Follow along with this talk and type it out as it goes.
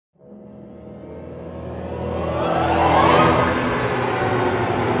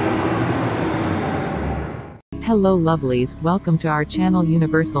Hello lovelies, welcome to our channel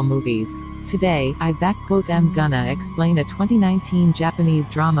Universal Movies. Today, I'm gonna explain a 2019 Japanese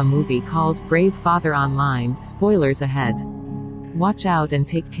drama movie called Brave Father Online, spoilers ahead. Watch out and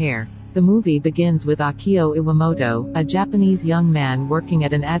take care. The movie begins with Akio Yamamoto, a Japanese young man working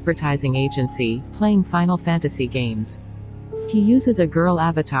at an advertising agency, playing Final Fantasy games. He uses a girl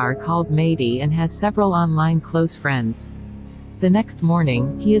avatar called Maidy and has several online close friends. The next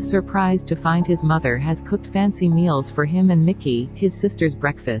morning, he is surprised to find his mother has cooked fancy meals for him and Miki, his sister's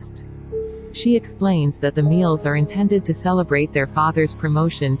breakfast. She explains that the meals are intended to celebrate their father's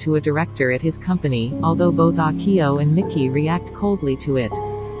promotion to a director at his company, although both Akio and Miki react coldly to it.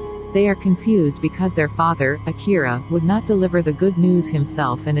 They are confused because their father, Akira, would not deliver the good news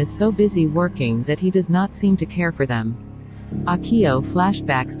himself and is so busy working that he does not seem to care for them. Akio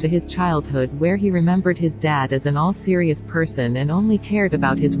flashbacks to his childhood where he remembered his dad as an all-serious person and only cared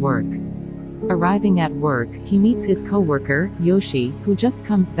about his work. Arriving at work, he meets his co-worker, Yoshi, who just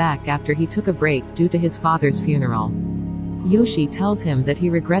comes back after he took a break due to his father's funeral. Yoshi tells him that he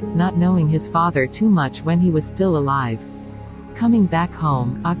regrets not knowing his father too much when he was still alive. Coming back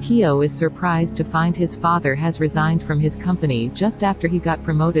home, Akio is surprised to find his father has resigned from his company just after he got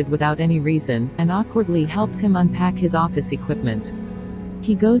promoted without any reason, and awkwardly helps him unpack his office equipment.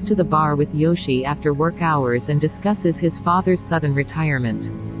 He goes to the bar with Yoshi after work hours and discusses his father's sudden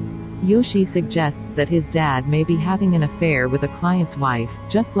retirement. Yoshi suggests that his dad may be having an affair with a client's wife,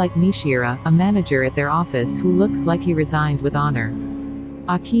 just like Nishira, a manager at their office who looks like he resigned with honor.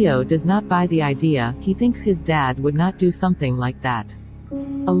 Akio does not buy the idea, he thinks his dad would not do something like that.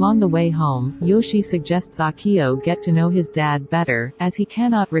 Along the way home, Yoshi suggests Akio get to know his dad better, as he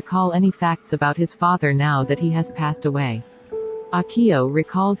cannot recall any facts about his father now that he has passed away. Akio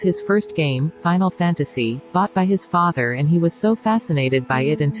recalls his first game, Final Fantasy, bought by his father, and he was so fascinated by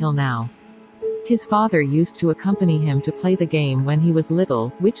it until now. His father used to accompany him to play the game when he was little,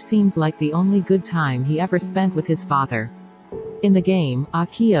 which seems like the only good time he ever spent with his father. In the game,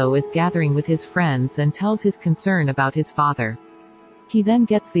 Akio is gathering with his friends and tells his concern about his father. He then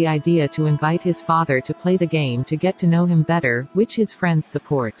gets the idea to invite his father to play the game to get to know him better, which his friends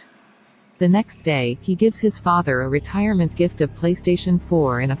support. The next day, he gives his father a retirement gift of PlayStation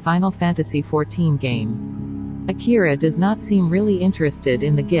 4 and a Final Fantasy XIV game. Akira does not seem really interested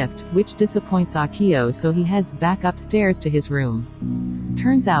in the gift, which disappoints Akio, so he heads back upstairs to his room.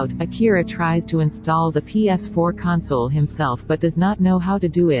 Turns out, Akira tries to install the PS4 console himself but does not know how to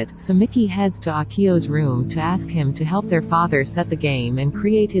do it, so Miki heads to Akio's room to ask him to help their father set the game and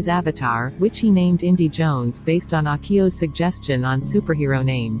create his avatar, which he named Indy Jones based on Akio's suggestion on superhero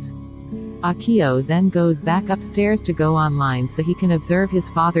names. Akio then goes back upstairs to go online so he can observe his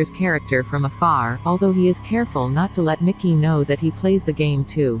father's character from afar, although he is careful not to let Miki know that he plays the game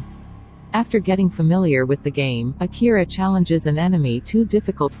too. After getting familiar with the game, Akira challenges an enemy too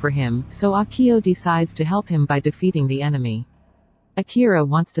difficult for him, so Akio decides to help him by defeating the enemy. Akira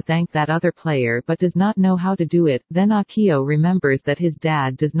wants to thank that other player but does not know how to do it, then Akio remembers that his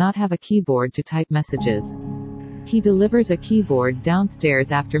dad does not have a keyboard to type messages. He delivers a keyboard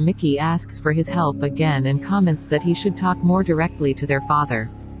downstairs after Miki asks for his help again and comments that he should talk more directly to their father.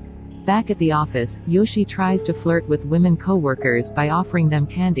 Back at the office, Yoshi tries to flirt with women co-workers by offering them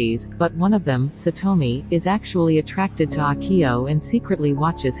candies, but one of them, Satomi, is actually attracted to Akio and secretly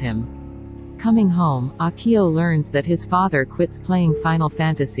watches him. Coming home, Akio learns that his father quits playing Final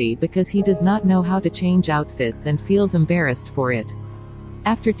Fantasy because he does not know how to change outfits and feels embarrassed for it.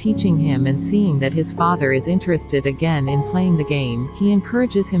 After teaching him and seeing that his father is interested again in playing the game, he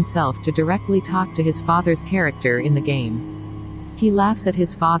encourages himself to directly talk to his father's character in the game. He laughs at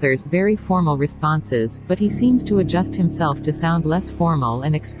his father's very formal responses, but he seems to adjust himself to sound less formal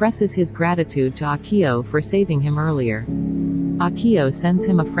and expresses his gratitude to Akio for saving him earlier. Akio sends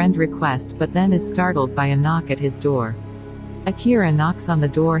him a friend request but then is startled by a knock at his door. Akira knocks on the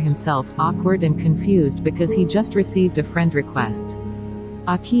door himself, awkward and confused because he just received a friend request.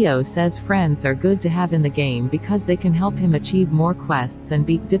 Akio says friends are good to have in the game because they can help him achieve more quests and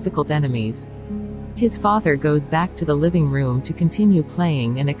beat difficult enemies. His father goes back to the living room to continue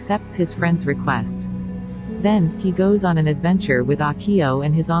playing and accepts his friend's request. Then, he goes on an adventure with Akio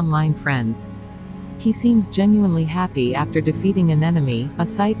and his online friends. He seems genuinely happy after defeating an enemy, a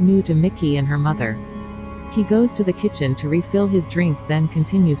sight new to Miki and her mother. He goes to the kitchen to refill his drink then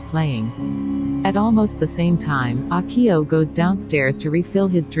continues playing. At almost the same time, Akio goes downstairs to refill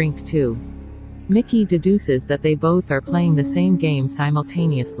his drink too. Miki deduces that they both are playing the same game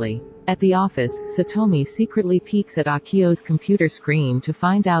simultaneously. At the office, Satomi secretly peeks at Akio's computer screen to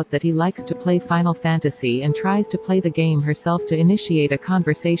find out that he likes to play Final Fantasy and tries to play the game herself to initiate a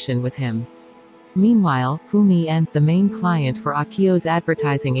conversation with him. Meanwhile, Fumi-en, the main client for Akio's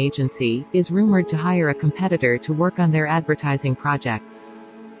advertising agency, is rumored to hire a competitor to work on their advertising projects.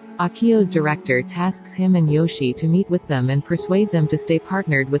 Akio's director tasks him and Yoshi to meet with them and persuade them to stay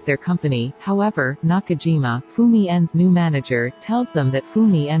partnered with their company. However, Nakajima, Fumi-en's new manager, tells them that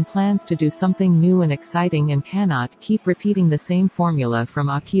Fumi-en plans to do something new and exciting and cannot keep repeating the same formula from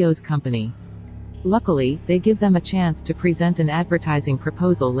Akio's company. Luckily, they give them a chance to present an advertising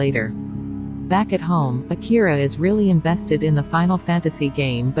proposal later. Back at home, Akira is really invested in the Final Fantasy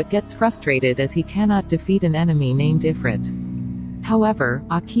game but gets frustrated as he cannot defeat an enemy named Ifrit. However,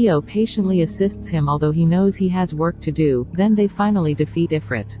 Akio patiently assists him although he knows he has work to do. Then they finally defeat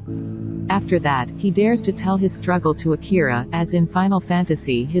Ifrit. After that, he dares to tell his struggle to Akira, as in Final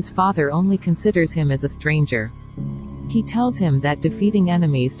Fantasy his father only considers him as a stranger. He tells him that defeating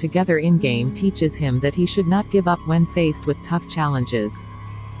enemies together in-game teaches him that he should not give up when faced with tough challenges.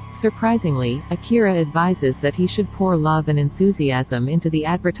 Surprisingly, Akira advises that he should pour love and enthusiasm into the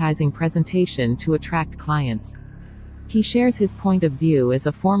advertising presentation to attract clients. He shares his point of view as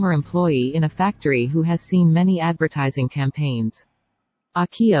a former employee in a factory who has seen many advertising campaigns.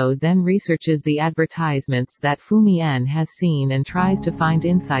 Akio then researches the advertisements that Fumi-en has seen and tries to find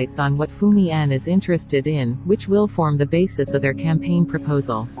insights on what Fumi-en is interested in, which will form the basis of their campaign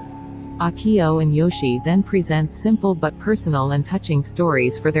proposal. Akio and Yoshi then present simple but personal and touching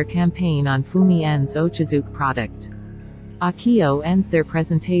stories for their campaign on Fumi-en's Ochazuke product. Akio ends their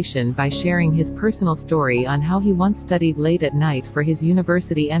presentation by sharing his personal story on how he once studied late at night for his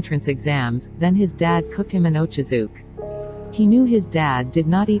university entrance exams, then his dad cooked him an Ochazuke. He knew his dad did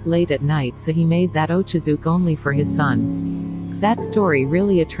not eat late at night, so he made that Ochazuke only for his son. That story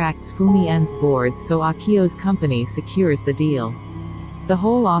really attracts Fumi-en's board, so Akio's company secures the deal. The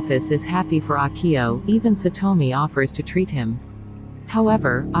whole office is happy for Akio, even Satomi offers to treat him.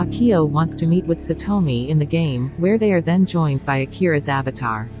 However, Akio wants to meet with Satomi in the game, where they are then joined by Akira's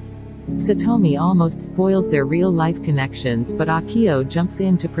avatar. Satomi almost spoils their real-life connections, but Akio jumps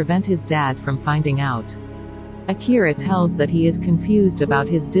in to prevent his dad from finding out. Akira tells that he is confused about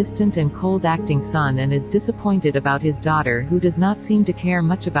his distant and cold-acting son and is disappointed about his daughter who does not seem to care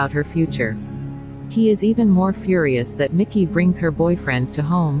much about her future. He is even more furious that Miki brings her boyfriend to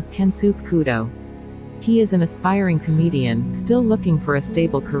home, Kensuke Kudo. He is an aspiring comedian, still looking for a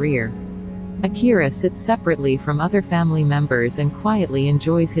stable career. Akira sits separately from other family members and quietly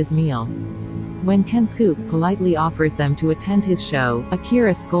enjoys his meal. When Kensuke politely offers them to attend his show,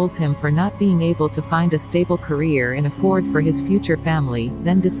 Akira scolds him for not being able to find a stable career and afford for his future family,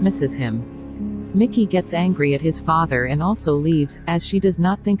 then dismisses him. Miki gets angry at his father and also leaves, as she does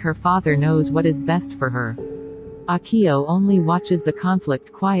not think her father knows what is best for her. Akio only watches the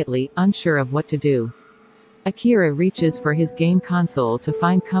conflict quietly, unsure of what to do. Akira reaches for his game console to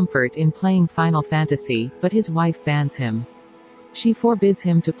find comfort in playing Final Fantasy, but his wife bans him. She forbids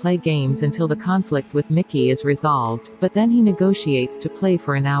him to play games until the conflict with Miki is resolved, but then he negotiates to play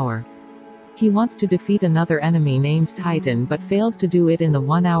for an hour. He wants to defeat another enemy named Titan but fails to do it in the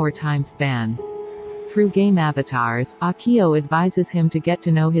 1-hour time span. Through game avatars, Akio advises him to get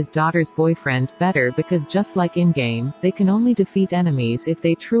to know his daughter's boyfriend better because just like in-game, they can only defeat enemies if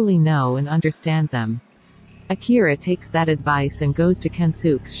they truly know and understand them. Akira takes that advice and goes to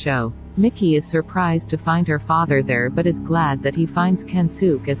Kensuke's show. Miki is surprised to find her father there but is glad that he finds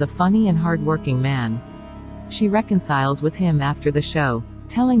Kensuke as a funny and hard-working man. She reconciles with him after the show.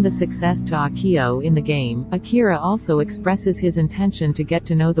 Telling the success to Akio in the game, Akira also expresses his intention to get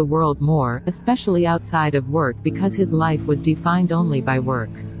to know the world more, especially outside of work because his life was defined only by work.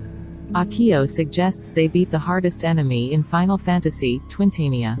 Akio suggests they beat the hardest enemy in Final Fantasy,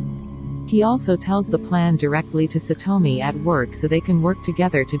 Twintania. He also tells the plan directly to Satomi at work so they can work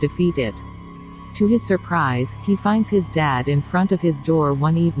together to defeat it. To his surprise, he finds his dad in front of his door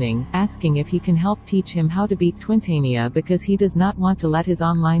one evening, asking if he can help teach him how to beat Twintania because he does not want to let his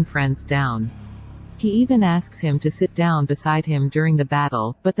online friends down. He even asks him to sit down beside him during the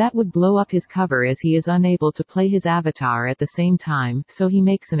battle, but that would blow up his cover as he is unable to play his avatar at the same time, so he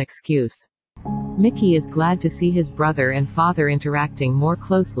makes an excuse. Miki is glad to see his brother and father interacting more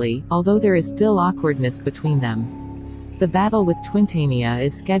closely, although there is still awkwardness between them. The battle with Twintania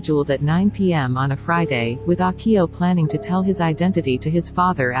is scheduled at 9 p.m. on a Friday, with Akio planning to tell his identity to his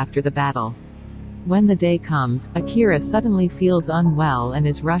father after the battle. When the day comes, Akira suddenly feels unwell and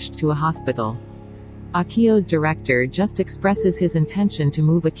is rushed to a hospital. Akio's director just expresses his intention to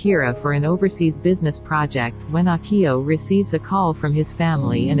move Akira for an overseas business project when Akio receives a call from his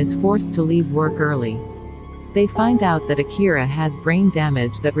family and is forced to leave work early. They find out that Akira has brain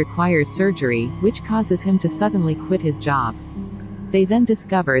damage that requires surgery, which causes him to suddenly quit his job. They then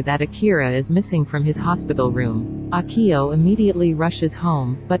discover that Akira is missing from his hospital room. Akio immediately rushes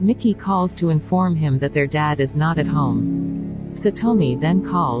home, but Miki calls to inform him that their dad is not at home. Satomi then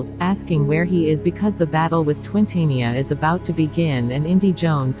calls, asking where he is because the battle with Twintania is about to begin and Indy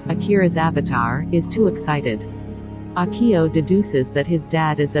Jones, Akira's avatar, is too excited. Akio deduces that his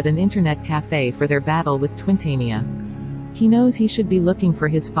dad is at an internet cafe for their battle with Twintania. He knows he should be looking for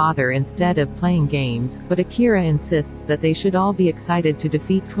his father instead of playing games, but Akira insists that they should all be excited to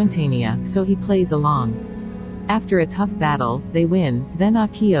defeat Twintania, so he plays along. After a tough battle, they win, then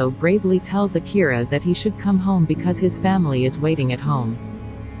Akio bravely tells Akira that he should come home because his family is waiting at home.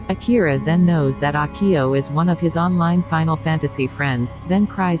 Akira then knows that Akio is one of his online Final Fantasy friends, then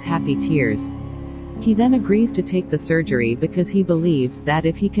cries happy tears. He then agrees to take the surgery because he believes that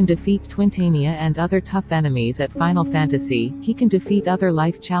if he can defeat Twintania and other tough enemies at Final Fantasy, he can defeat other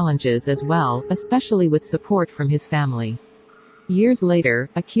life challenges as well, especially with support from his family. Years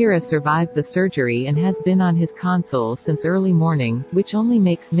later, Akira survived the surgery and has been on his console since early morning, which only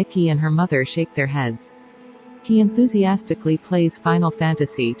makes Miki and her mother shake their heads. He enthusiastically plays Final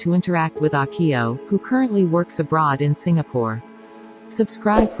Fantasy to interact with Akio, who currently works abroad in Singapore.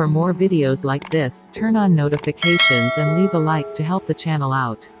 Subscribe for more videos like this, turn on notifications and leave a like to help the channel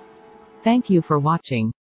out. Thank you for watching.